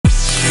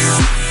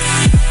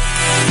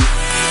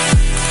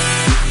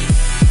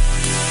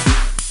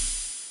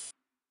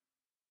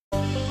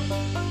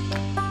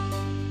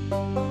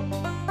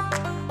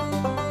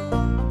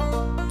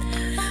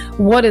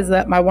What is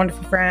up, my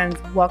wonderful friends?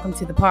 Welcome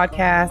to the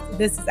podcast.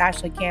 This is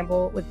Ashley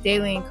Campbell with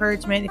Daily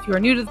Encouragement. If you are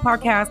new to the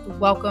podcast,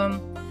 welcome.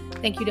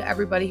 Thank you to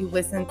everybody who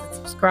listens and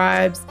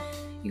subscribes.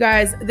 You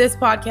guys, this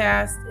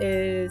podcast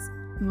is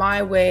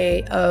my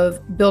way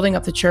of building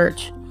up the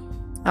church.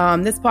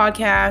 This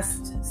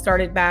podcast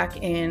started back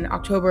in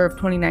October of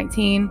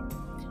 2019,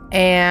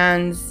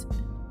 and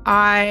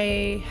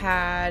I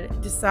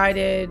had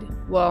decided,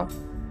 the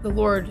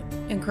Lord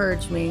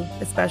encouraged me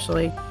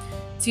especially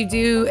to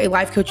do a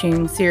life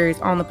coaching series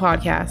on the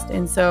podcast.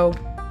 And so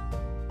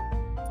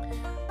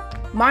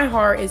my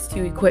heart is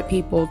to equip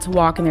people to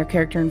walk in their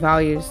character and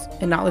values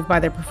and not live by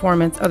their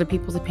performance, other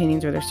people's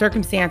opinions, or their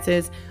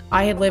circumstances.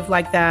 I had lived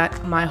like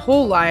that my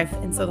whole life.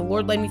 And so the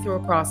Lord led me through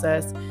a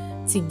process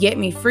to get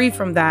me free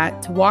from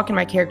that, to walk in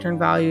my character and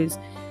values.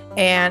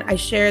 And I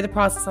share the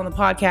process on the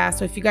podcast.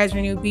 So if you guys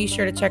are new, be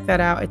sure to check that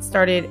out. It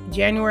started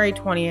January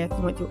 20th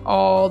and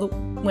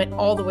went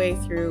all the way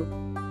through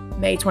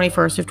May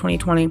 21st of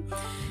 2020.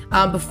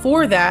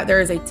 Before that,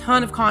 there is a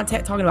ton of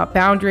content talking about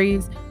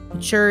boundaries,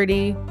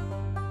 maturity,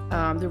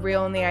 the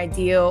real and the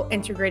ideal,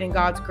 integrating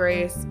God's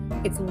grace.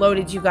 It's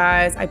loaded, you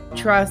guys. I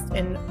trust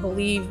and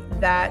believe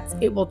that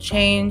it will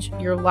change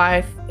your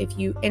life if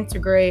you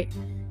integrate,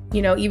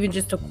 even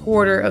just a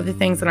quarter of the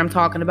things that I'm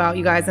talking about,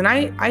 you guys. And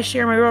I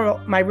share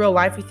my real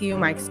life with you,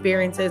 my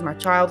experiences, my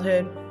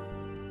childhood,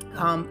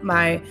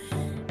 my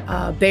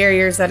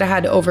barriers that I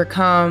had to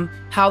overcome,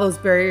 how those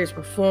barriers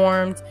were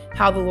formed,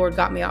 how the Lord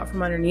got me out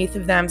from underneath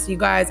of them. So you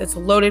guys, it's a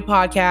loaded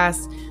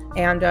podcast.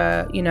 And,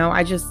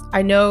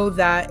 I know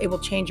that it will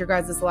change your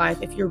guys' life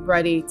if you're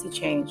ready to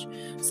change.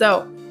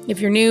 So if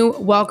you're new,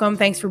 welcome.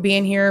 Thanks for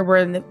being here.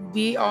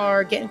 We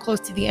are getting close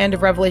to the end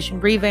of Revelation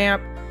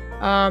Revamp.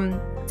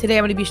 Today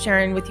I'm going to be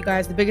sharing with you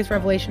guys the biggest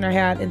revelation I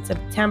had in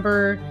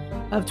September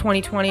of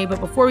 2020.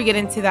 But before we get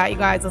into that, you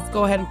guys, let's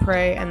go ahead and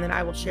pray, and then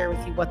I will share with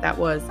you what that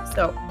was.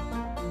 So,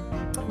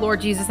 Lord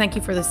Jesus, thank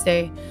you for this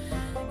day.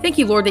 Thank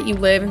you, Lord, that you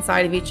live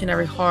inside of each and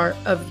every heart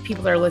of the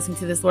people that are listening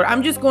to this, Lord.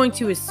 I'm just going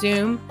to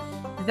assume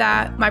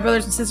that my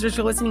brothers and sisters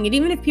are listening. And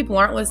even if people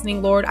aren't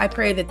listening, Lord, I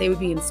pray that they would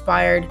be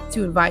inspired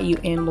to invite you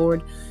in,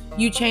 Lord.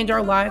 You change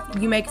our life.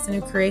 You make us a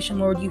new creation,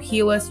 Lord. You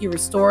heal us. You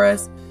restore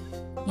us.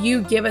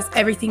 You give us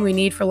everything we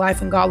need for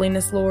life and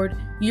godliness, Lord.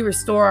 You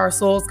restore our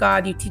souls,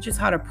 God. You teach us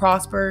how to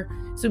prosper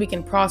so we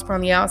can prosper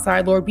on the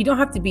outside, Lord. We don't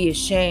have to be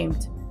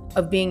ashamed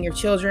of being your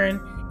children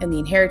and the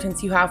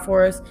inheritance you have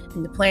for us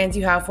and the plans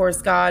you have for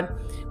us, God.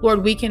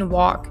 Lord, we can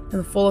walk in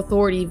the full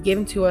authority you've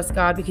given to us,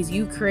 God, because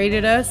you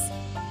created us.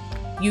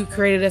 You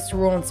created us to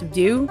rule and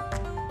subdue.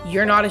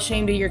 You're not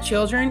ashamed of your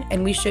children,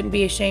 and we shouldn't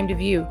be ashamed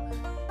of you.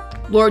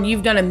 Lord,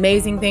 you've done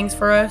amazing things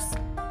for us,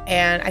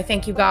 and I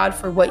thank you, God,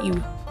 for what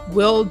you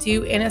will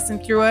do in us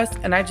and through us.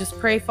 And I just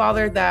pray,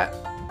 Father, that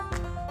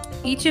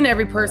each and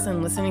every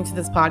person listening to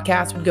this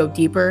podcast would go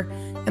deeper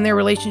in their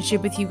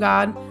relationship with you,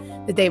 God,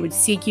 that they would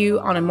seek you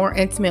on a more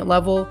intimate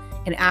level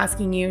and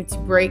asking you to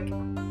break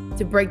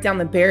down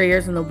the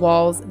barriers and the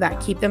walls that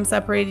keep them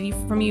separated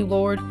from you,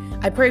 Lord.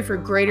 I pray for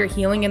greater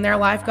healing in their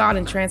life, God,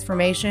 and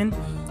transformation.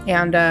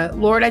 And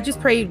Lord, I just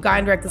pray you guide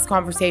and direct this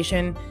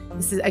conversation.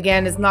 This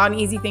is not an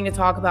easy thing to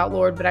talk about,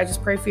 Lord, but I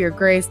just pray for your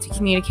grace to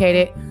communicate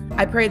it.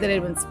 I pray that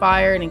it would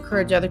inspire and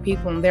encourage other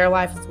people in their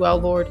life as well,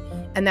 Lord,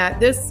 and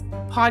that this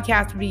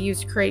podcast would be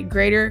used to create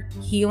greater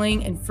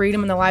healing and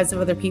freedom in the lives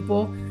of other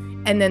people.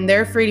 And then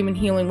their freedom and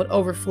healing would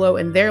overflow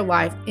in their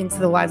life into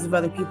the lives of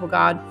other people,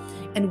 God.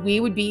 And we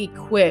would be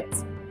equipped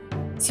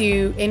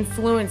to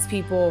influence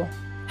people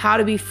how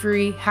to be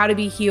free, how to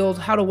be healed,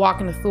 how to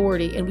walk in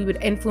authority. And we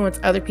would influence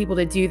other people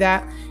to do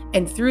that.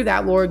 And through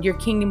that, Lord, your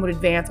kingdom would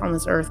advance on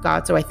this earth,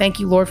 God. So I thank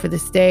you, Lord, for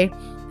this day.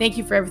 Thank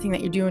you for everything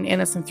that you're doing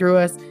in us and through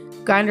us.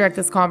 Guide and direct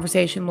this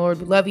conversation, Lord.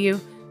 We love you.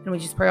 And we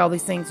just pray all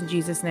these things in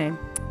Jesus' name.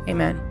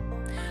 Amen.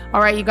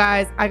 All right, you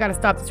guys, I got to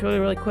stop this really,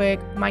 really quick.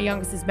 My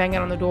youngest is banging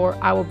on the door.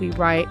 I will be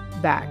right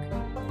back.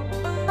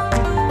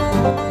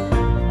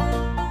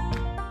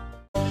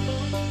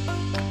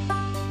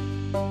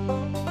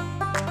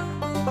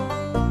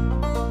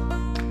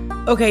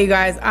 Okay, you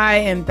guys, I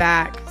am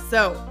back.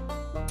 So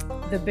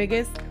the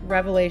biggest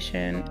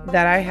revelation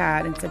that I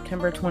had in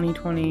September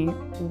 2020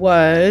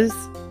 was,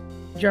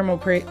 drum roll,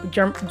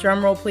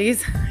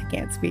 please. I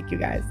can't speak, you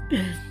guys.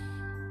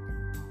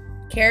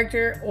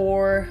 Character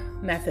or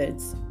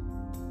methods.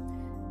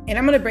 And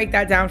I'm going to break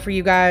that down for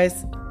you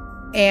guys.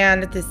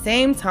 And at the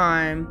same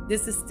time,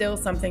 this is still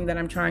something that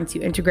I'm trying to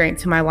integrate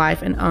into my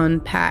life and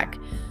unpack.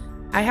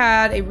 I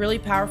had a really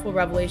powerful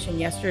revelation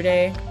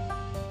yesterday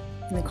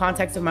in the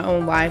context of my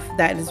own life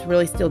that is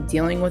really still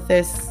dealing with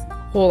this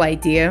whole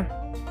idea.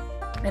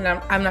 And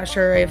I'm not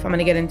sure if I'm going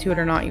to get into it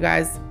or not, you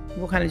guys.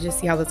 We'll kind of just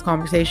see how this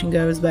conversation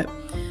goes. But,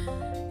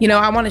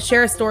 I want to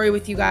share a story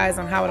with you guys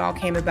on how it all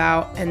came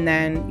about. And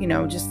then,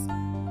 just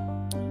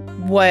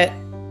what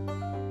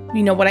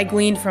I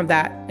gleaned from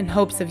that in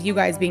hopes of you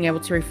guys being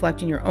able to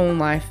reflect in your own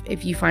life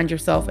if you find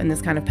yourself in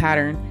this kind of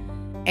pattern,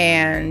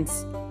 and,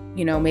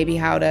 maybe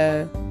how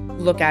to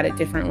look at it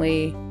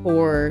differently,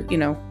 or,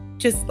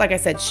 just like I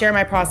said, share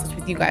my process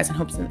with you guys in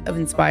hopes of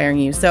inspiring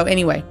you. So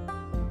anyway,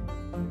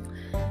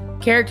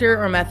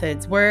 Character or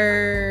methods?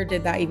 Where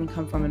did that even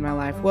come from in my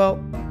life? Well,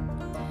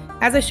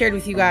 as I shared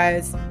with you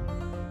guys,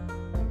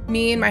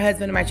 me and my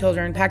husband and my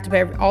children packed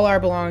up all our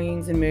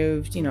belongings and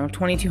moved,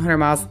 2,200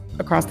 miles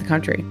across the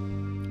country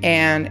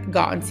and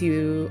got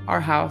into our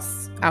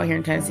house out here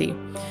in Tennessee.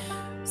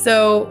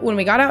 So when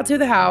we got out to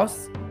the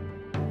house,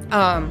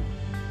 there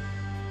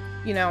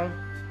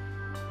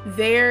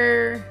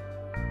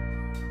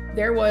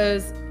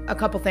was a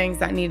couple things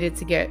that needed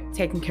to get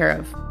taken care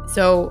of.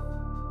 So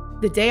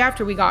the day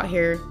after we got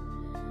here,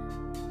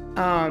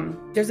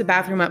 there's a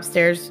bathroom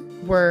upstairs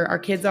where our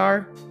kids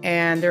are,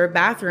 and their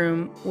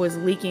bathroom was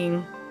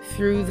leaking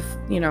through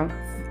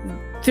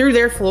through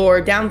their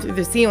floor, down through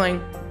the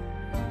ceiling,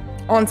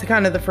 onto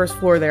kind of the first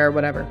floor there or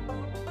whatever.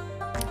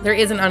 There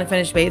is an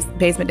unfinished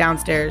basement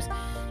downstairs,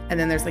 and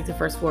then there's like the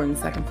first floor and the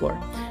second floor.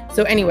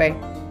 So anyway,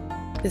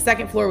 the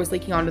second floor was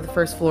leaking onto the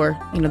first floor.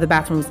 The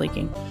bathroom was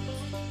leaking.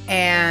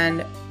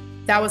 And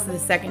that was the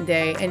second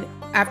day. And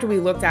after we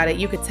looked at it,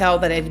 you could tell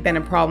that it had been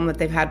a problem that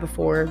they've had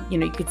before.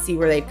 You could see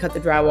where they'd cut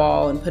the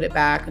drywall and put it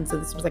back. And so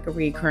this was like a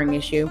recurring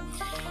issue.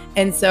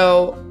 And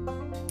so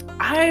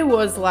I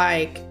was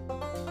like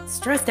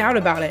stressed out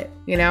about it,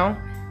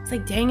 It's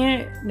like, dang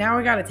it, now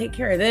we got to take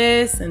care of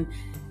this. And,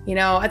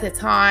 at the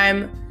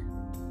time,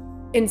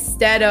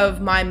 instead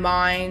of my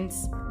mind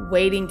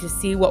waiting to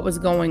see what was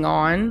going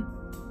on,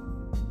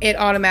 it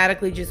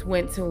automatically just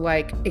went to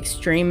like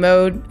extreme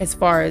mode as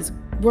far as,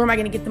 where am I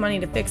going to get the money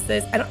to fix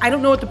this? I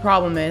don't know what the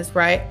problem is,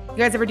 right? You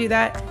guys ever do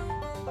that?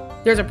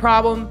 There's a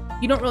problem.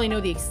 You don't really know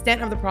the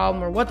extent of the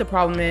problem or what the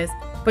problem is,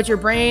 but your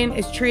brain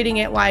is treating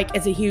it like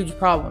it's a huge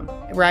problem,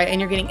 right? And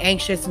you're getting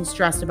anxious and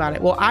stressed about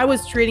it. Well, I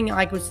was treating it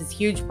like it was this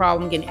huge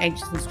problem, getting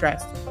anxious and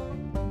stressed.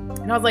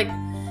 And I was like,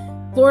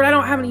 Lord, I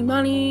don't have any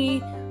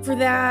money for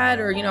that,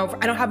 or,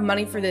 I don't have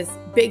money for this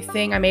big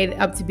thing I made it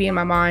up to be in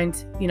my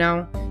mind,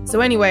 So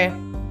anyway,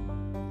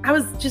 I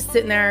was just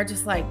sitting there,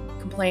 just like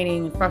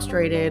complaining and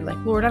frustrated, like,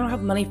 Lord, I don't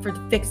have money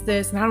to fix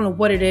this, and I don't know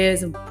what it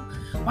is, and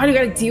why do you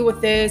got to deal with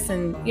this?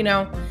 And,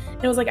 and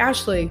it was like,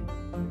 Ashley,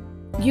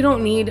 you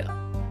don't need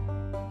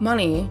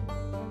money.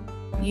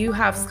 You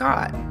have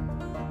Scott.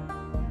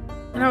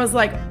 And I was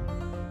like,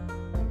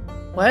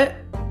 what?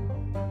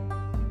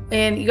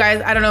 And you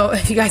guys, I don't know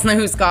if you guys know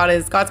who Scott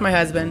is. Scott's my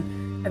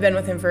husband. I've been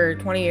with him for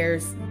 20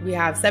 years. We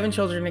have 7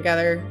 children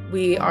together.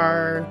 We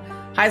are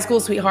high school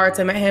sweethearts.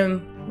 I met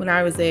him when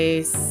I was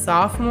a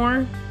sophomore.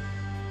 Or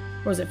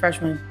was it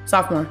freshman?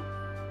 Sophomore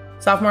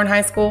in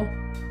high school.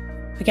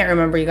 I can't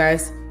remember, you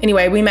guys.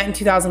 Anyway, we met in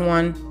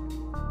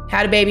 2001,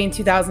 had a baby in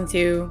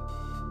 2002,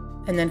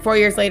 and then 4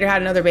 years later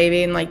had another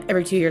baby, and like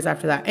every 2 years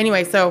after that.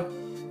 Anyway, so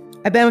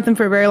I've been with him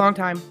for a very long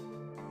time,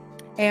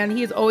 and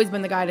he has always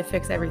been the guy to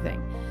fix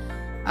everything.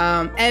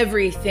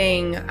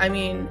 Everything.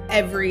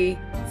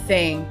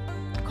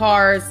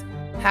 Cars,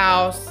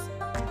 house,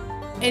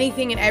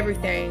 anything and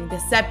everything. The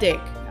septic.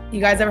 You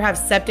guys ever have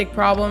septic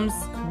problems?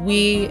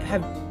 We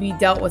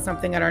dealt with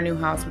something at our new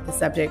house with the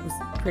septic. It was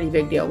a pretty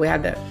big deal. We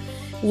had to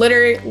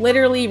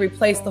literally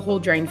replace the whole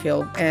drain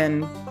field,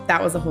 and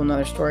that was a whole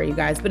nother story, you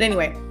guys. But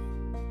anyway,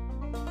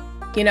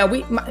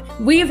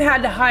 we've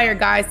had to hire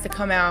guys to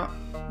come out.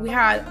 We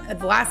had, at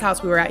the last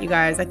house we were at, you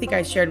guys, I think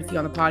I shared with you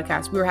on the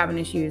podcast, we were having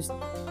issues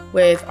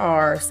with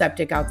our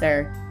septic out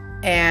there,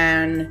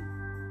 and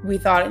we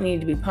thought it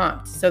needed to be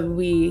pumped. So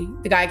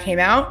the guy came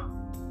out,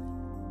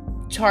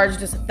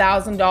 charged us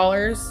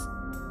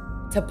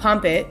 $1,000 to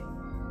pump it,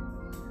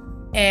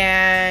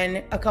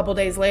 and a couple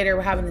days later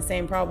we're having the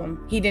same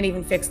problem. He didn't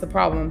even fix the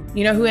problem.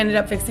 You know who ended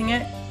up fixing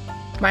it?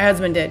 My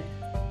husband did.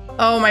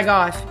 Oh my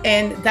gosh.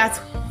 And that's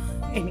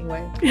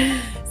anyway.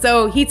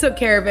 So he took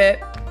care of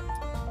it,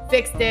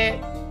 fixed it,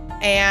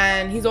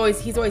 and he's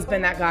always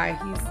been that guy.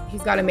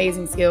 He's got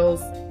amazing skills,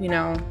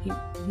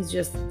 he's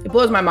just, it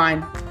blows my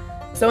mind.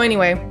 So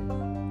anyway,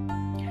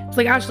 it's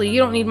like, Ashley, you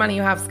don't need money,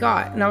 you have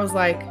Scott. And I was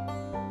like,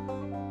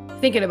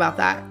 thinking about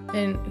that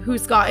and who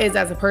Scott is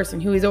as a person,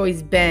 who he's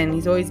always been.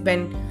 He's always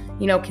been,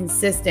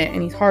 consistent,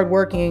 and he's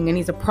hardworking, and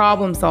he's a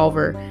problem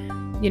solver.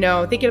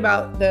 Thinking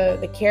about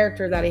the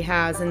character that he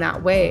has in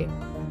that way.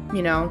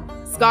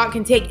 Scott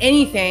can take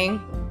anything,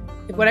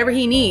 whatever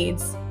he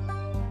needs.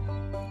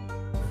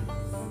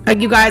 Like,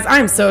 you guys,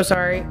 I'm so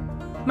sorry.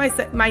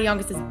 My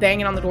youngest is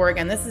banging on the door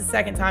again. This is the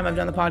second time I've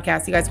done the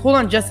podcast. You guys, hold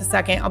on just a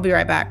second. I'll be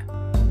right back.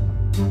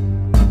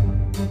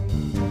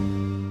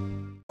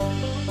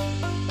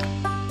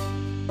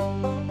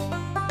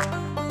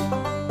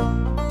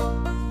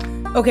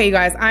 Okay, you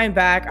guys, I'm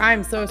back.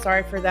 I'm so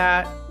sorry for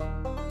that.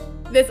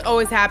 This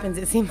always happens,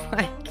 it seems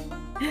like.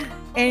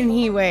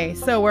 Anyway,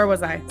 so where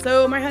was I?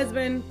 So my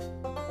husband,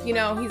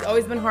 he's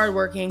always been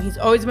hardworking. He's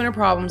always been a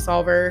problem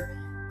solver.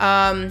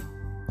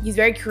 He's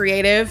very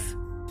creative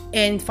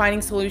in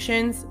finding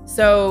solutions.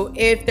 So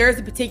if there's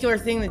a particular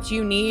thing that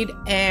you need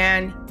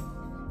and,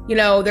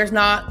 there's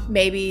not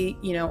maybe,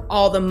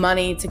 all the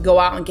money to go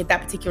out and get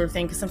that particular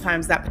thing, because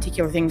sometimes that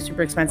particular thing is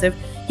super expensive,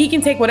 he can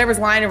take whatever's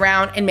lying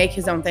around and make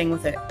his own thing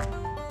with it.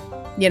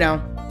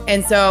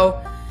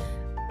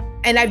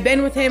 And I've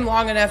been with him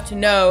long enough to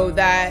know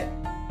that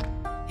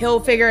He'll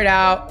figure it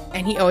out,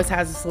 and he always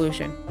has a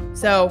solution.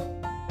 So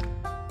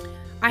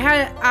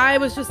I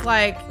was just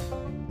like,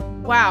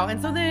 wow.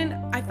 And so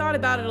then I thought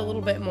about it a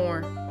little bit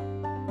more,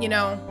 you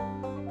know,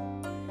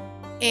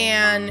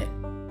 and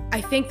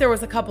I think there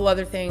was a couple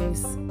other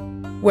things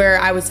where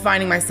I was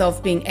finding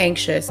myself being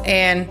anxious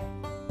and,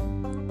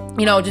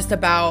 you know, just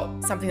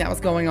about something that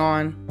was going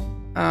on.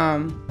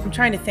 I'm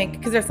trying to think,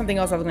 because there's something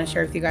else I was going to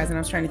share with you guys, and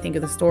I was trying to think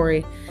of the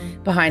story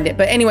behind it.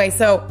 But anyway,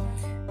 so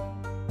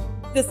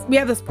we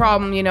have this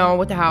problem, you know,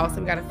 with the house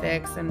that we got to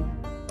fix. And,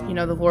 you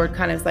know, the Lord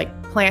kind of is like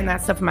planting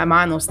that stuff in my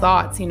mind, those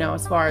thoughts, you know,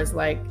 as far as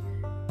like,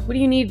 what do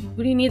you need?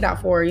 What do you need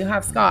that for? You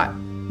have Scott,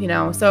 you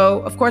know? So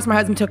of course my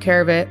husband took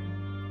care of it,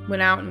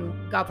 went out and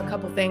got the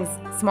couple things,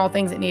 small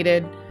things that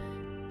needed,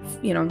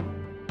 you know,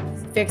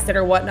 fixed it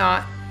or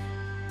whatnot.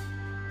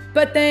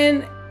 But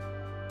then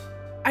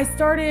I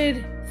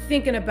started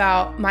thinking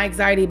about my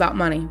anxiety about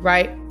money,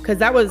 right? Because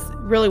that was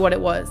really what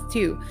it was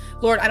too.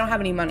 Lord, I don't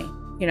have any money,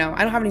 you know,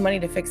 I don't have any money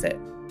to fix it.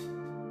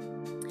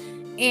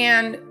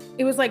 And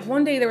it was like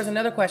one day there was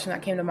another question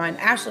that came to mind.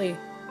 Ashley,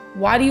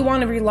 why do you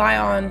want to rely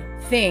on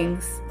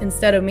things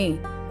instead of me?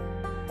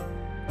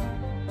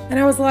 And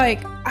I was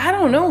like, I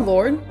don't know,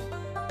 Lord.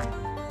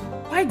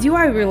 Why do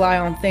I rely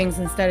on things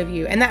instead of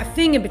you? And that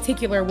thing in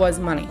particular was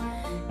money.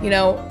 You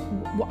know,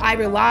 I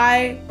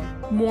rely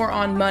more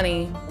on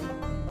money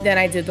than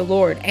I did the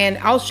Lord. And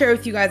I'll share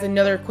with you guys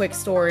another quick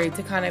story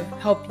to kind of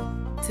help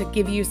to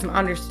give you some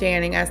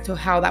understanding as to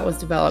how that was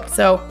developed.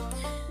 So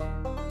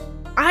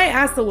I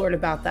asked the Lord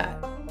about that.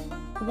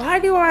 Why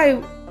do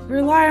I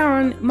rely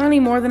on money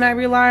more than I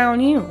rely on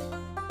you?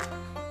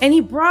 And he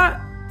brought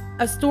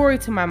a story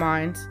to my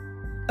mind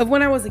of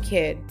when I was a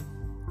kid.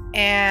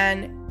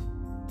 And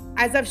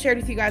as I've shared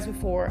with you guys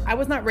before, I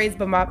was not raised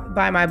by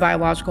my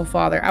biological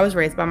father. I was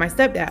raised by my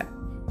stepdad.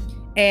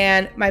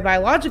 And my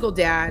biological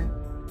dad,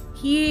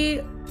 he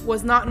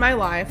was not in my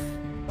life,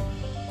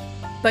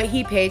 but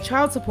he paid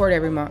child support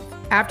every month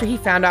after he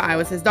found out I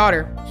was his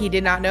daughter. He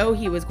did not know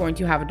he was going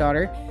to have a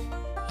daughter.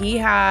 He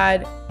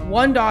had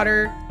one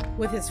daughter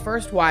with his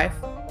first wife,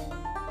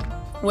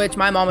 which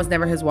my mom was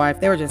never his wife.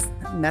 They were just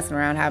messing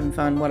around, having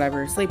fun,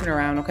 whatever, sleeping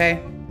around,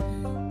 okay?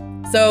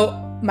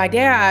 So my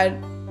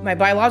dad, my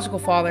biological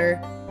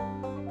father,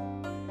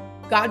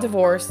 got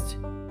divorced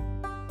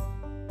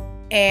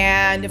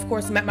and of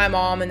course met my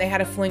mom and they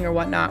had a fling or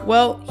whatnot.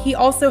 Well, he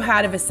also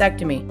had a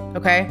vasectomy,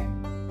 okay?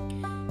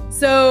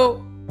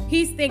 So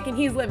he's thinking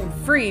he's living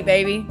free,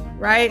 baby,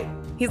 right?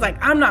 He's like,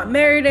 I'm not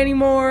married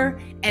anymore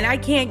and I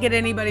can't get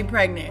anybody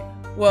pregnant.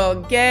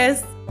 Well,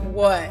 guess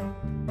what?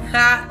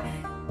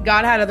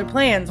 God had other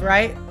plans,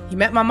 right? He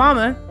met my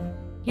mama.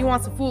 He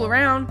wants to fool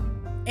around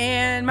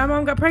and my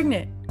mom got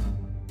pregnant.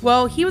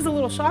 Well, he was a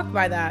little shocked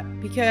by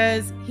that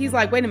because he's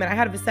like, wait a minute, I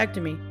had a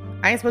vasectomy.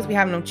 I ain't supposed to be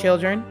having no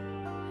children.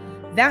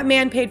 That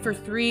man paid for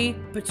 3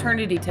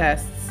 paternity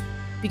tests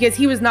because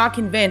he was not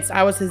convinced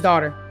I was his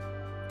daughter.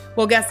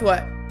 Well, guess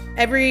what?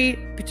 Every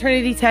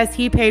paternity test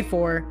he paid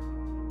for,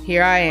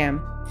 here I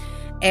am.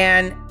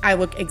 And I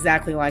look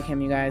exactly like him,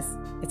 you guys.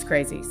 It's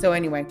crazy. So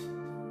anyway,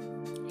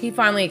 he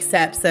finally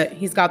accepts that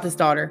he's got this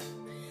daughter.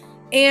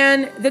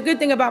 And the good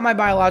thing about my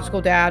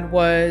biological dad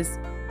was,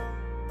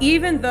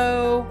 even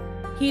though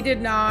he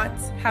did not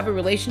have a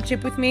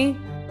relationship with me,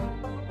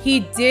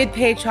 he did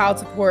pay child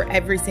support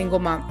every single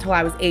month till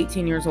I was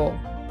 18 years old,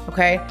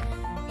 okay?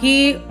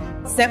 He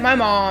sent my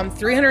mom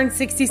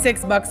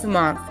 $366 a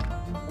month.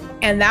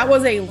 And that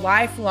was a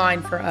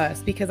lifeline for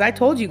us because I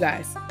told you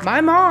guys,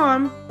 my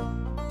mom,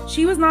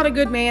 she was not a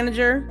good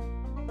manager.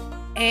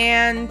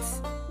 And,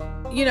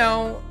 you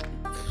know,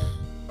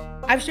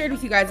 I've shared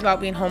with you guys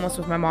about being homeless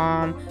with my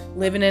mom,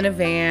 living in a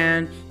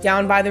van,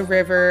 down by the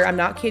river. I'm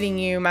not kidding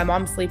you. My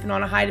mom sleeping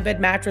on a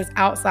hide-to-bed mattress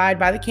outside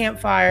by the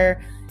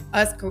campfire.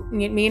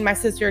 Me and my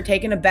sister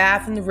taking a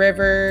bath in the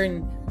river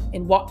and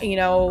you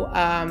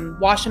know,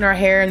 washing our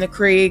hair in the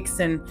creeks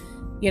and,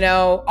 you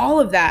know, all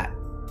of that.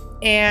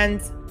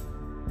 And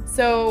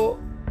so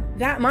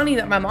that money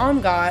that my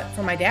mom got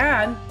from my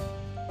dad,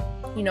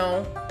 you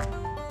know,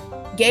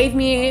 gave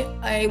me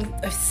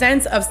a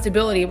sense of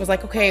stability. It was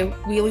like, okay,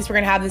 we at least we're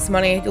going to have this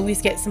money to at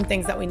least get some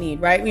things that we need,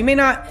 right? We may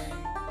not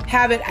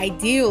have it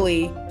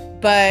ideally,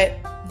 but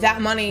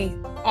that money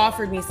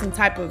offered me some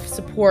type of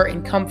support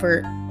and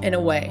comfort in a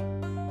way,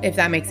 if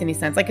that makes any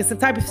sense. Like it's a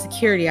type of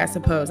security, I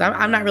suppose.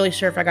 I'm not really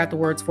sure if I got the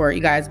words for it,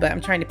 you guys, but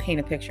I'm trying to paint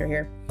a picture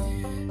here.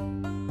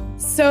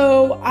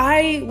 So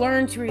I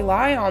learned to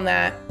rely on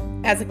that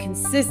as a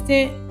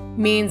consistent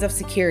means of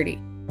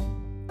security.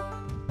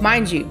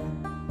 Mind you,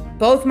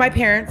 both my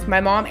parents, my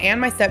mom and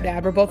my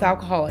stepdad, were both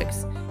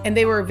alcoholics, and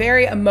they were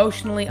very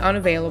emotionally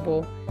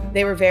unavailable.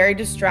 They were very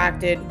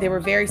distracted. They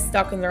were very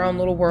stuck in their own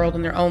little world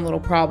and their own little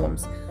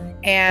problems.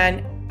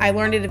 And I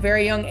learned at a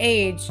very young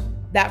age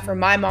that for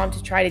my mom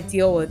to try to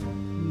deal with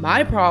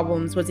my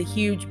problems was a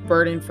huge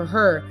burden for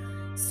her.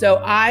 So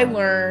I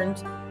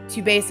learned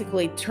to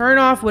basically turn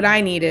off what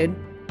I needed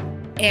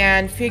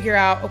and figure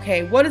out,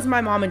 okay, what does my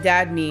mom and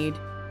dad need?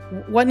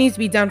 What needs to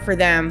be done for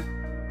them?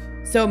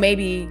 so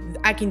maybe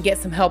I can get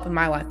some help in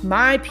my life.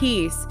 My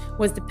peace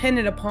was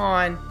dependent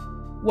upon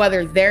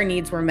whether their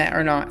needs were met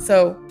or not.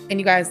 So, and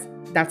you guys,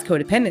 that's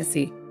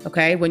codependency,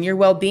 okay? When your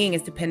well-being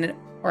is dependent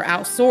or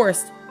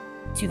outsourced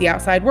to the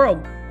outside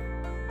world.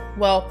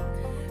 Well,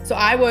 so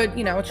I would,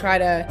 try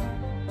to,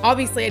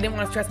 obviously I didn't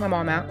want to stress my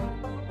mom out.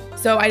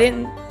 So I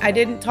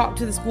didn't talk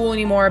to the school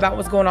anymore about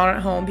what's going on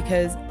at home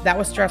because that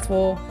was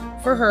stressful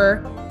for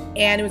her.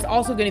 And it was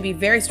also going to be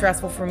very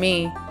stressful for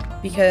me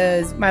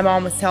because my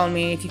mom was telling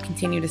me, if you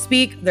continue to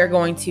speak, they're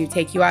going to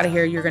take you out of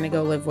here. You're going to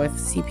go live with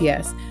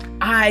CPS.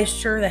 I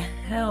sure the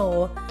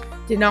hell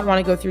did not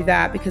want to go through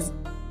that because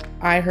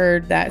I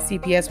heard that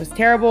CPS was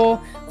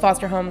terrible.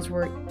 Foster homes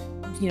were,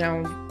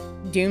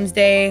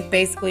 doomsday.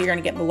 Basically, you're going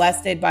to get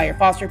molested by your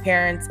foster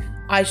parents.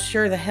 I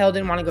sure the hell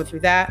didn't want to go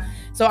through that.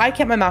 So I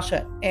kept my mouth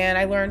shut and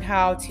I learned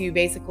how to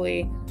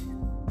basically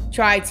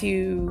try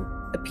to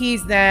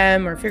appease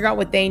them or figure out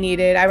what they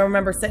needed. I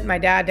remember sitting my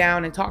dad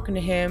down and talking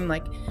to him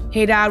like,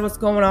 hey dad, what's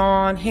going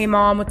on? Hey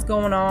mom, what's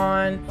going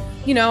on?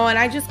 And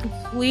I just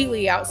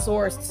completely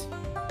outsourced,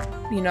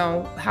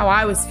 how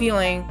I was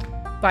feeling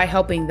by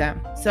helping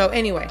them. So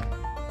anyway,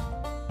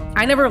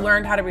 I never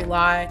learned how to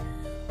rely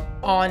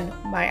on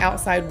my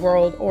outside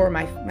world or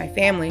my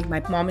family,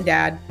 my mom and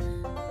dad,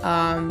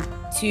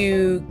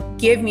 to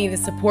give me the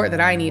support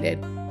that I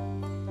needed.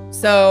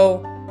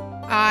 So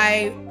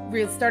I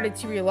started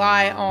to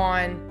rely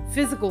on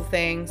physical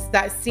things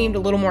that seemed a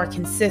little more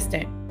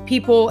consistent.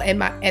 People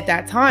at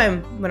that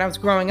time when I was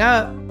growing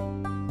up,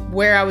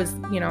 where I was,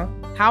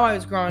 how I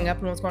was growing up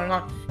and what's going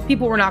on,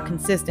 people were not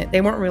consistent.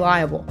 They weren't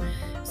reliable.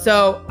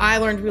 So I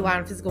learned to rely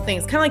on physical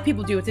things, kind of like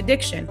people do with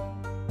addiction.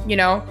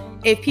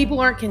 If people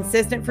aren't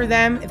consistent for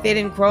them, if they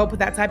didn't grow up with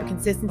that type of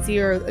consistency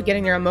or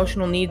getting their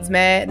emotional needs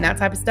met and that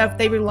type of stuff,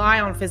 they rely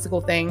on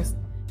physical things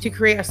to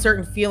create a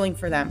certain feeling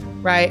for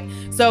them, right?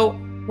 So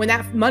when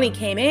that money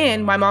came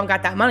in, my mom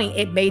got that money,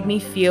 it made me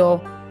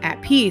feel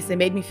at peace. It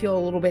made me feel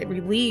a little bit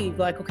relieved,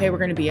 like, okay, we're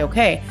going to be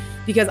okay.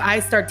 Because I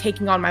started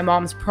taking on my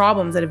mom's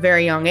problems at a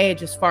very young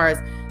age as far as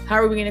how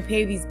are we going to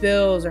pay these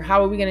bills or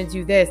how are we going to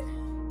do this?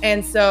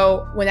 And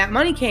so when that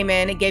money came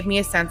in, it gave me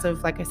a sense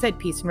of, like I said,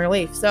 peace and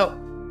relief. So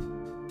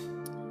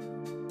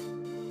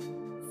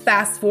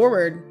fast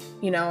forward,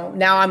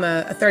 now I'm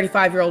a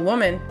 35-year-old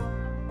woman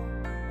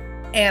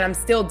and I'm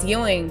still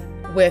dealing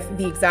with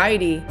the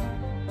anxiety.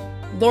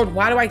 Lord,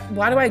 why do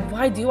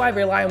I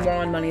rely more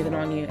on money than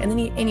on you? And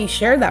then he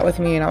shared that with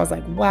me and I was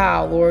like,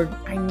 wow, Lord,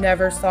 I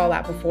never saw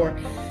that before.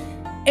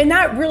 And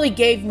that really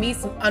gave me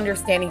some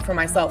understanding for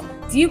myself.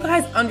 Do you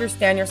guys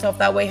understand yourself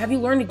that way? Have you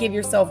learned to give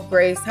yourself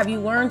grace? Have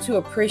you learned to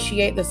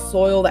appreciate the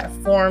soil that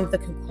formed the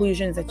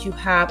conclusions that you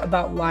have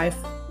about life?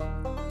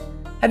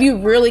 Have you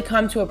really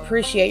come to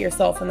appreciate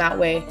yourself in that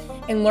way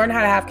and learn how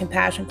to have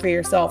compassion for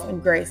yourself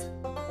and grace?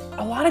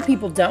 A lot of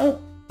people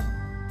don't.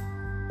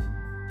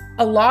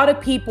 A lot of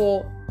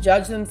people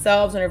judge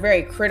themselves and are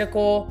very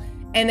critical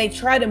and they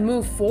try to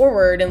move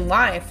forward in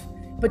life,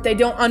 but they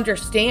don't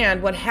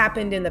understand what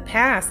happened in the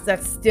past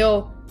that's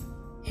still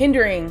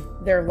hindering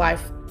their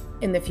life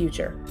in the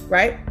future,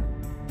 right?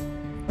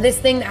 This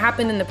thing that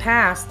happened in the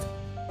past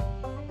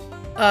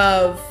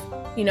of,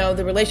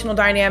 the relational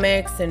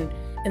dynamics and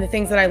the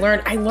things that I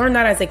learned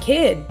that as a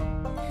kid,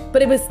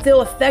 but it was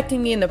still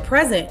affecting me in the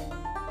present,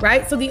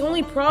 right? So the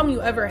only problem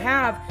you ever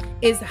have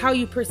is how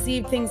you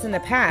perceive things in the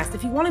past.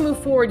 If you want to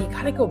move forward, you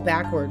got to go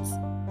backwards.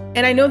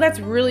 And I know that's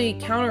really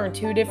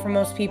counterintuitive for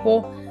most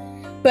people,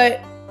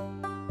 but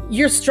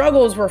your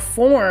struggles were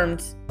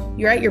formed,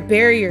 your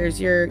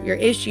barriers, your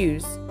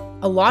issues.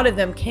 A lot of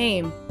them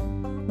came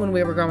when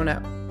we were growing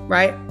up,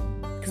 right?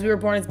 Because we were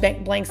born as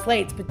blank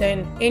slates, but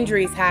then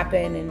injuries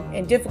happen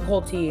and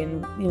difficulty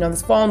and,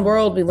 this fallen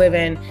world we live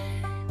in.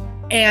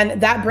 And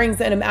that brings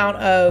an amount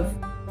of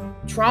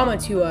trauma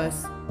to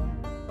us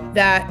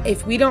that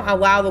if we don't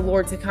allow the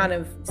Lord to kind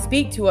of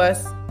speak to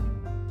us,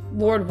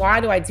 Lord, why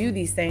do I do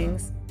these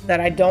things that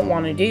I don't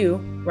want to do,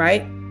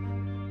 right?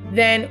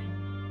 Then,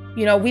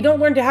 we don't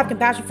learn to have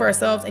compassion for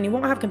ourselves and you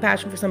won't have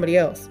compassion for somebody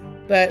else.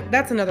 But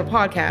that's another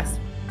podcast.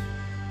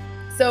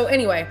 So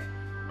anyway,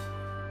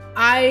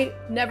 I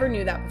never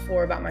knew that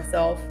before about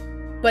myself,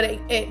 but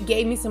it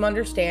gave me some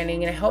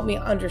understanding and it helped me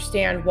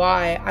understand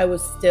why I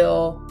was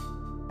still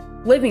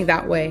living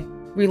that way,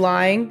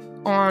 relying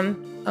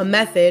on a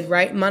method,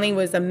 right? Money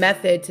was a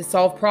method to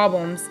solve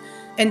problems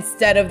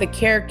instead of the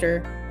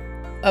character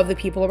of the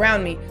people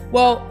around me.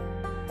 Well,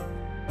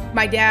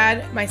 my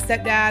dad, my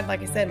stepdad,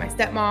 like I said, my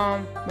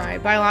stepmom, my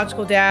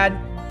biological dad,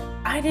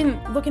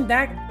 looking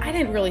back, I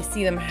didn't really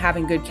see them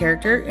having good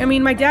character. I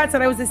mean, my dad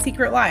said I was a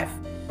secret life,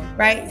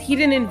 right? He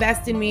didn't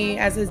invest in me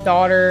as his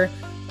daughter,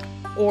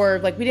 or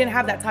we didn't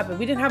have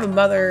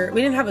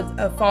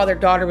a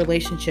father-daughter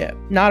relationship,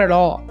 not at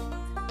all.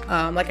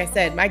 Like I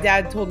said, my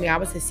dad told me I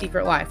was his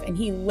secret life, and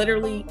he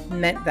literally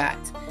meant that.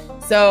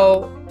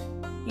 So,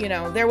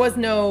 there was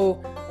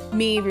no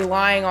me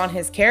relying on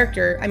his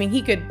character. I mean,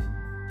 he could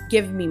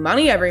give me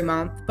money every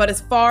month, but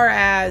as far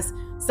as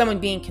someone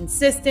being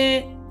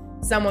consistent,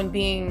 someone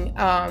being,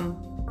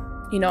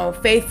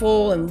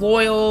 faithful and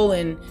loyal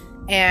and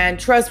and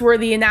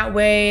trustworthy in that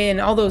way,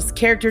 and all those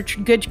good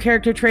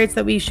character traits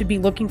that we should be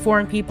looking for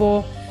in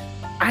people.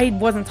 I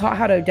wasn't taught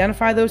how to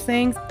identify those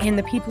things, and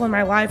the people in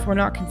my life were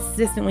not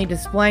consistently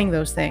displaying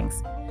those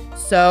things.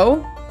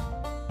 So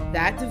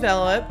that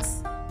developed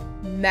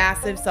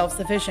massive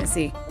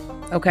self-sufficiency,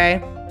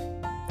 okay?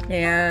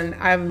 And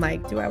I'm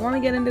like, do I want to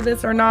get into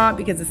this or not?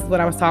 Because this is what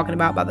I was talking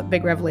about the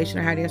big revelation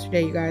I had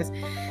yesterday, you guys.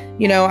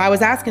 I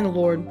was asking the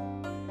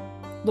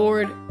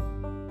Lord,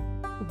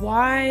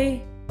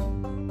 why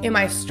am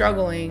I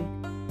struggling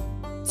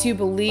to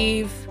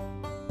believe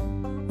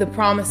the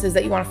promises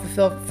that you want to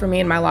fulfill for me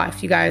in my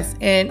life, you guys?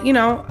 And,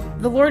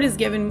 the Lord has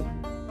given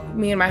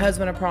me and my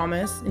husband a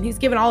promise, and he's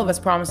given all of us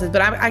promises,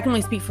 but I can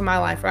only speak for my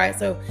life, right?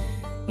 So,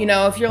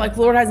 if you're like,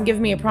 Lord hasn't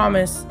given me a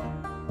promise,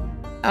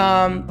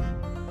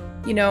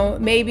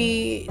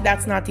 maybe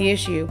that's not the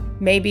issue.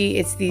 Maybe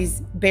it's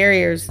these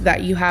barriers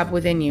that you have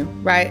within you,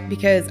 right?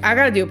 Because I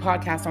got to do a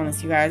podcast on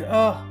this, you guys.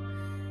 Oh,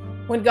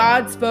 when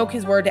God spoke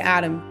his word to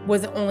Adam,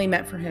 was it only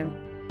meant for him?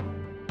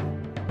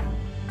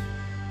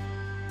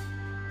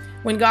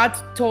 When God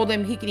told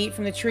him he could eat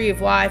from the tree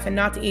of life and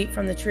not to eat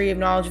from the tree of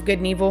knowledge of good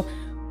and evil,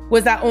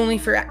 was that only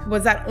for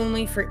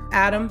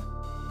Adam?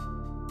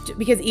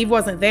 Because Eve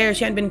wasn't there,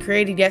 she hadn't been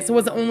created yet. So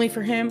was it only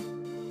for him?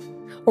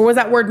 Or was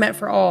that word meant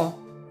for all,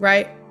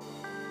 right?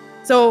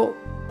 So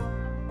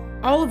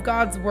all of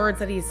God's words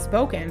that he's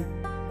spoken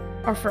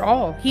are for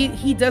all.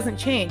 He doesn't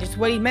change. It's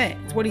what he meant.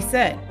 It's what he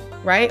said,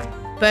 right?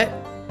 But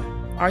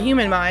our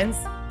human minds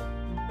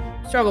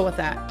struggle with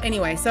that.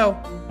 Anyway, so,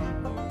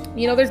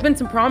 there's been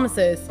some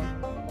promises,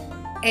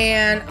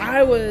 and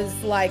I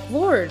was like,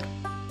 Lord,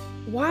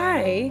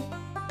 why?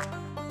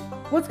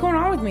 What's going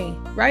on with me,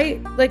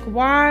 right? Like,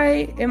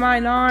 why am I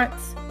not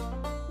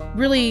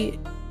really,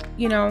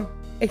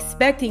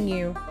 expecting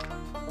you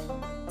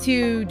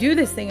to do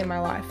this thing in my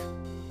life?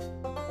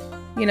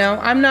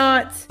 I'm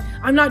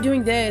not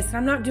doing this, and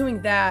I'm not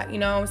doing that,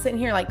 I'm sitting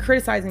here like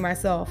criticizing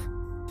myself,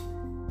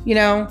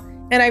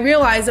 and I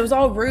realized it was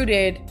all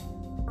rooted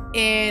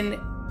in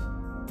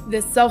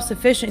this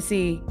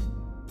self-sufficiency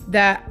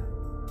that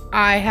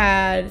I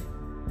had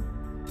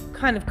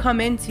kind of come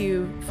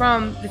into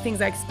from the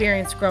things I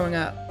experienced growing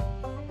up,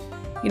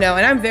 and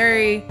I'm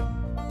very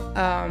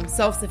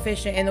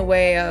self-sufficient in the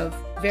way of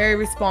very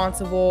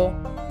responsible.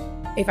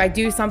 If I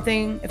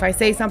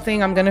say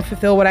something, I'm going to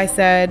fulfill what I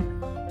said.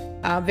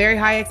 Very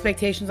high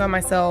expectations on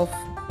myself,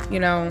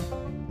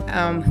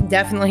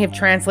 definitely have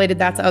translated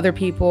that to other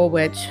people,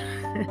 which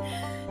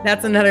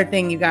that's another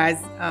thing, you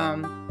guys.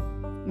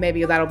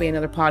 Maybe that'll be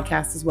another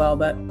podcast as well.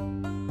 But,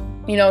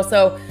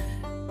 so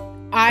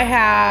I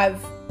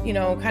have,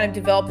 kind of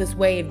developed this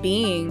way of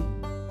being,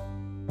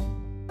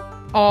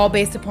 all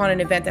based upon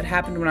an event that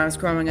happened when I was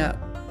growing up.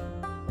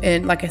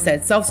 And like I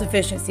said,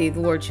 self-sufficiency, the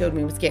Lord showed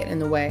me, was getting in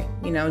the way,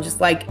 just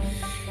like,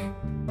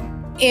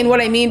 and what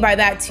I mean by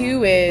that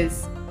too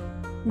is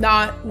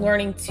not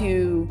learning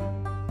to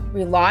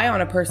rely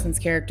on a person's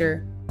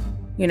character.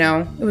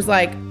 It was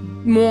like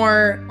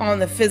more on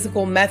the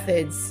physical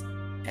methods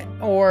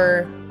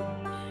or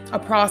a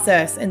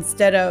process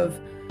instead of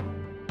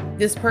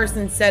this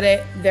person said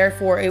it,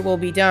 therefore it will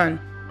be done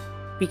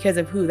because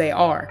of who they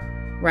are,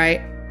 right?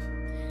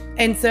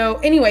 And so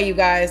anyway, you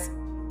guys,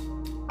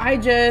 I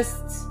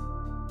just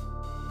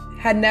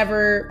had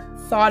never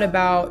thought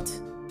about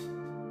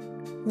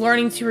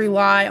learning to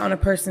rely on a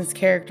person's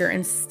character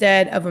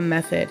instead of a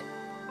method.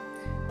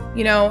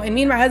 And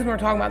me and my husband were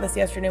talking about this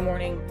yesterday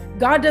morning.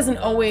 God doesn't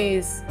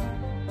always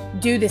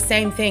do the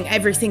same thing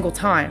every single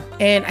time.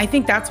 And I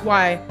think that's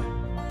why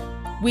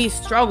we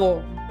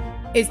struggle,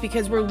 is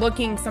because we're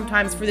looking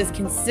sometimes for this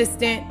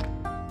consistent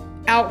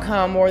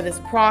outcome or this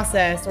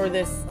process or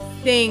this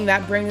thing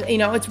that brings,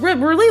 we're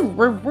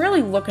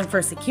really looking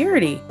for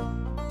security,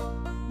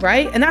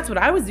 right? And that's what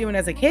I was doing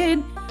as a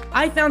kid.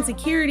 I found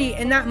security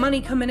in that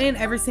money coming in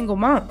every single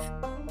month.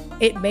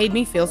 It made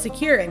me feel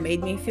secure. It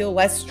made me feel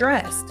less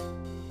stressed.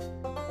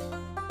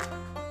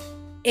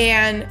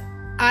 And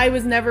I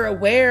was never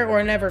aware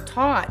or never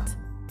taught,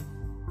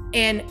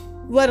 and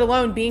let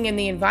alone being in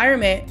the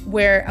environment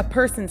where a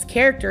person's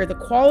character, the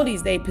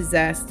qualities they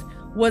possessed,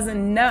 was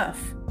enough.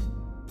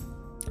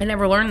 I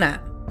never learned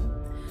that.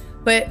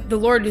 But the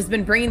Lord has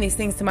been bringing these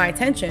things to my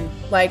attention.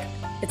 Like,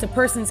 it's a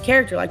person's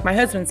character, like my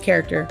husband's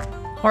character.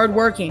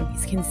 Hardworking,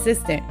 he's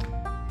consistent,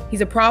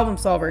 he's a problem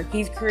solver,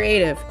 he's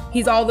creative,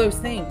 he's all those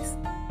things.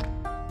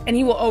 And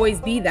he will always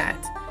be that,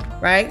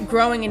 right?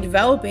 Growing and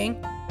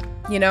developing,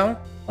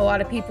 a lot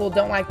of people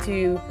don't like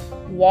to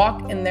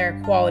walk in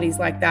their qualities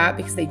like that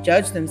because they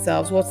judge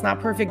themselves. Well, it's not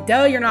perfect.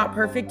 Duh, you're not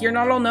perfect. You're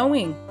not all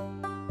knowing,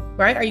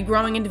 right? Are you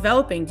growing and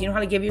developing? Do you know how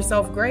to give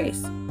yourself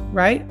grace,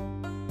 right?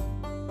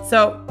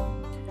 So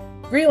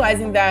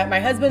realizing that my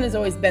husband has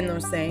always been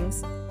those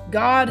things.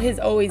 God has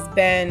always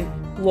been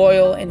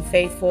loyal and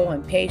faithful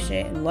and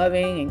patient and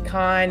loving and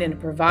kind and a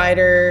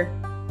provider,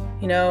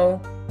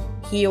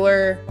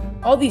 healer,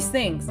 all these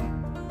things.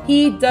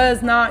 He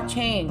does not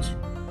change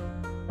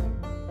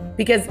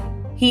because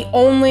he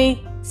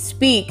only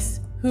speaks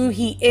who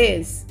he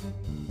is.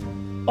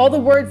 All the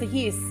words that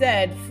he has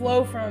said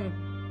flow from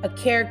a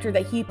character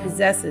that he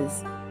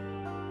possesses,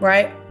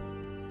 right?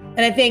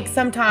 And I think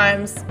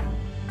sometimes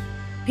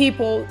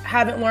people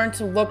haven't learned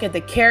to look at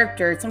the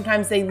character.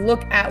 Sometimes they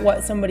look at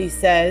what somebody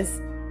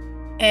says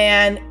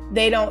and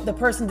the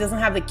person doesn't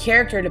have the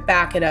character to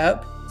back it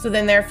up. So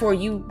then therefore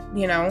you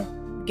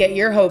get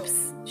your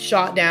hopes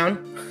shot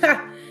down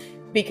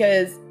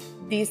because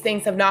these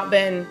things have not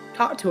been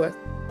taught to us.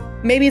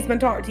 Maybe it's been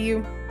taught to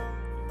you,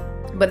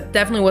 but it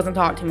definitely wasn't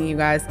taught to me, you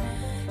guys.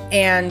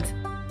 And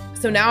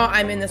so now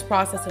I'm in this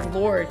process of,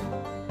 Lord,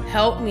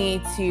 help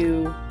me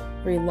to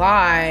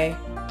rely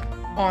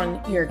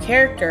on your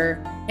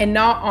character and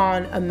not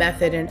on a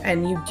method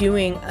and you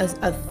doing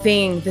a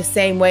thing the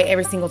same way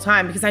every single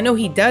time, because I know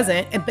he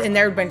doesn't. And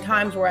there have been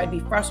times where I'd be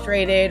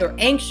frustrated or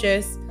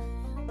anxious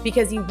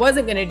because he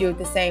wasn't going to do it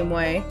the same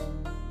way,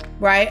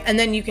 right? And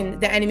then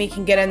the enemy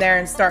can get in there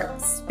and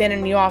start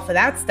spinning me off of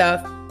that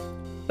stuff.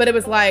 But it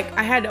was like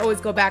I had to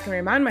always go back and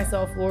remind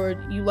myself, Lord,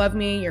 you love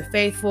me, you're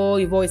faithful,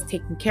 you've always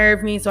taken care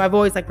of me. So I've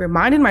always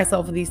reminded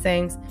myself of these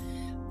things.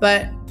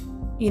 But,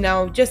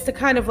 just to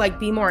kind of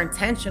be more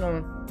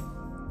intentional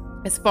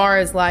as far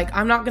as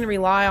I'm not going to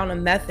rely on a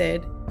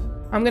method.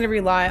 I'm going to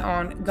rely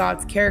on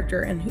God's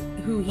character and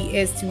who he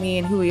is to me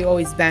and who he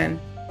always been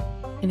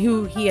and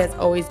who he has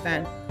always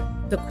been,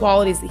 the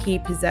qualities that he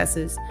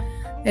possesses.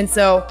 And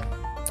so,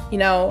 you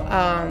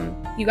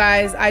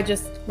guys, I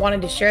just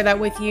wanted to share that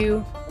with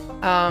you.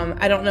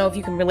 I don't know if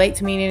you can relate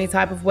to me in any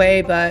type of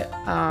way, but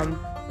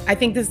I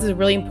think this is a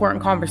really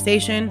important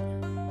conversation.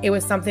 It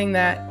was something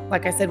that,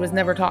 like I said, was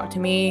never taught to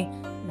me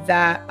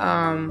that,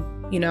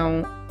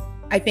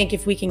 I think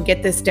if we can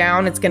get this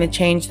down, it's going to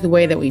change the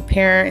way that we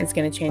parent. It's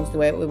going to change the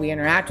way that we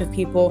interact with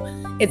people.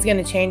 It's going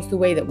to change the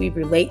way that we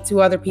relate to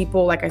other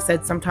people. Like I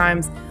said,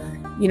 sometimes,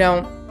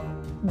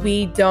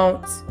 we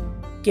don't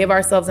give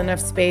ourselves enough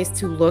space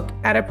to look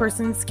at a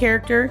person's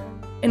character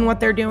and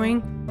what they're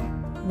doing.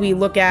 We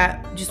look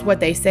at just what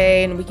they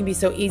say, and we can be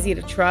so easy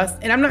to trust.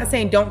 And I'm not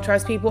saying don't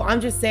trust people.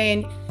 I'm just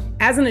saying,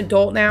 as an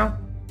adult now,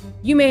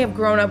 you may have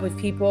grown up with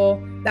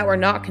people that were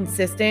not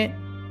consistent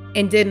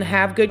and didn't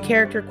have good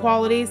character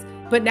qualities.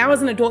 But now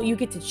as an adult, you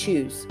get to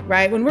choose,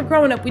 right? When we're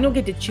growing up, we don't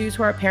get to choose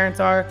who our parents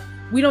are.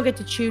 We don't get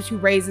to choose who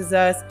raises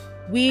us.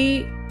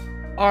 We're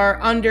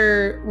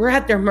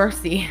at their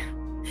mercy,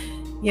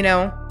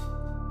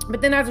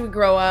 But then as we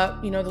grow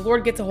up, the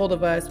Lord gets a hold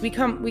of us. We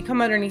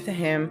come underneath of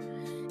him.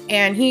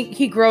 And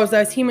he grows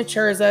us, he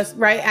matures us,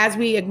 right? As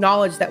we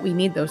acknowledge that we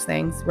need those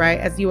things, right?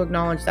 As you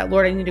acknowledge that,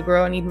 Lord, I need to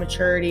grow, I need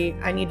maturity,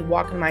 I need to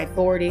walk in my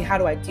authority. How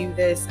do I do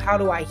this? How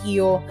do I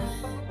heal,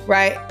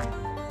 right?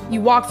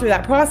 You walk through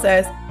that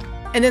process,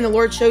 and then the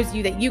Lord shows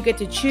you that you get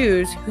to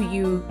choose who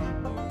you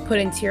put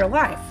into your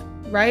life,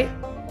 right?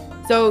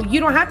 So you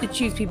don't have to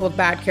choose people with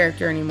bad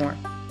character anymore.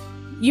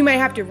 You may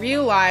have to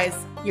realize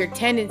your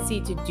tendency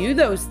to do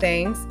those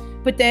things,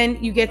 but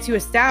then you get to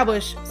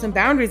establish some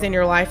boundaries in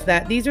your life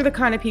that these are the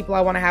kind of people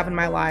I want to have in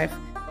my life.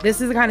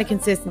 This is the kind of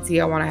consistency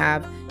I want to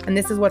have. And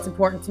this is what's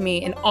important to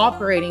me, and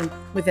operating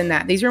within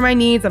that. These are my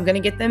needs. I'm going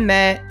to get them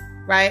met,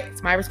 right?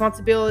 It's my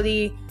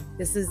responsibility.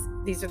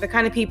 These are the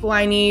kind of people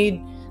I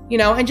need,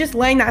 and just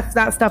laying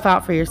that stuff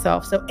out for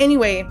yourself. So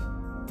anyway,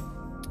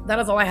 that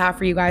is all I have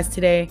for you guys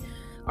today.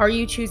 Are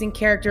you choosing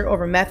character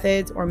over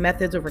methods or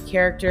methods over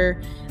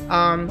character?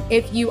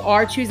 If you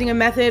are choosing a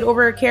method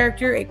over a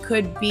character, it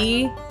could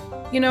be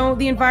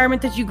the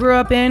environment that you grew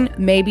up in.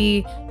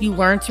 Maybe you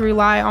learned to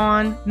rely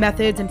on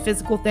methods and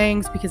physical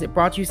things because it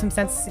brought you some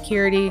sense of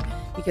security,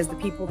 because the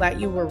people that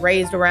you were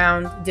raised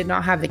around did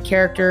not have the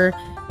character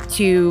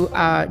to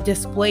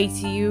display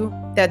to you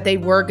that they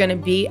were going to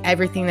be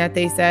everything that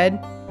they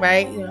said,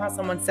 right? How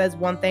someone says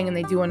one thing and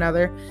they do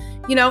another,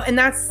 and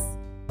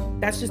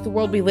that's just the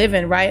world we live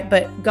in, right?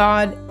 But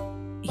God,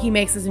 he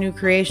makes us a new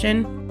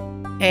creation,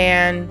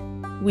 and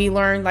we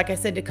learn, like I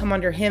said, to come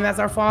under him as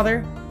our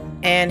Father,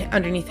 and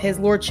underneath his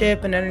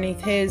lordship, and underneath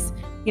his,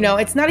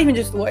 it's not even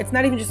just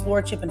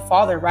lordship and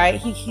father, right?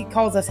 He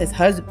calls us his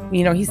husband.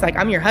 He's like,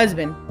 I'm your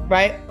husband,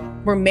 right?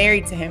 We're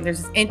married to him.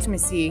 There's this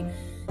intimacy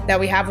that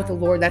we have with the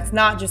Lord that's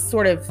not just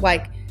sort of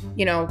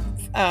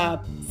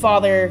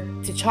father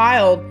to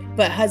child,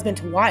 but husband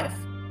to wife,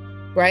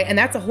 right? And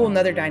that's a whole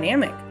nother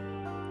dynamic,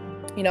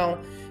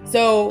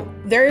 So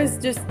there's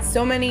just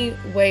so many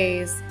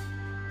ways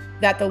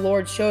that the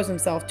Lord shows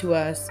himself to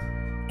us.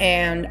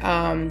 And,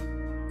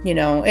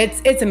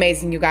 it's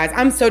amazing, you guys.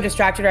 I'm so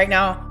distracted right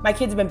now. My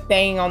kids have been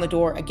banging on the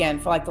door again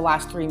for the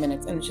last 3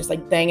 minutes, and it's just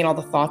banging all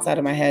the thoughts out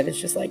of my head. It's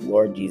just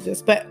Lord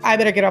Jesus. But I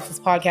better get off this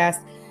podcast.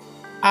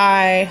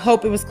 I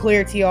hope it was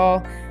clear to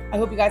y'all. I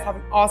hope you guys have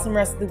an awesome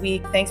rest of the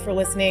week. Thanks for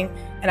listening,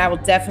 and I will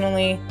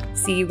definitely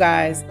see you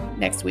guys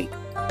next week.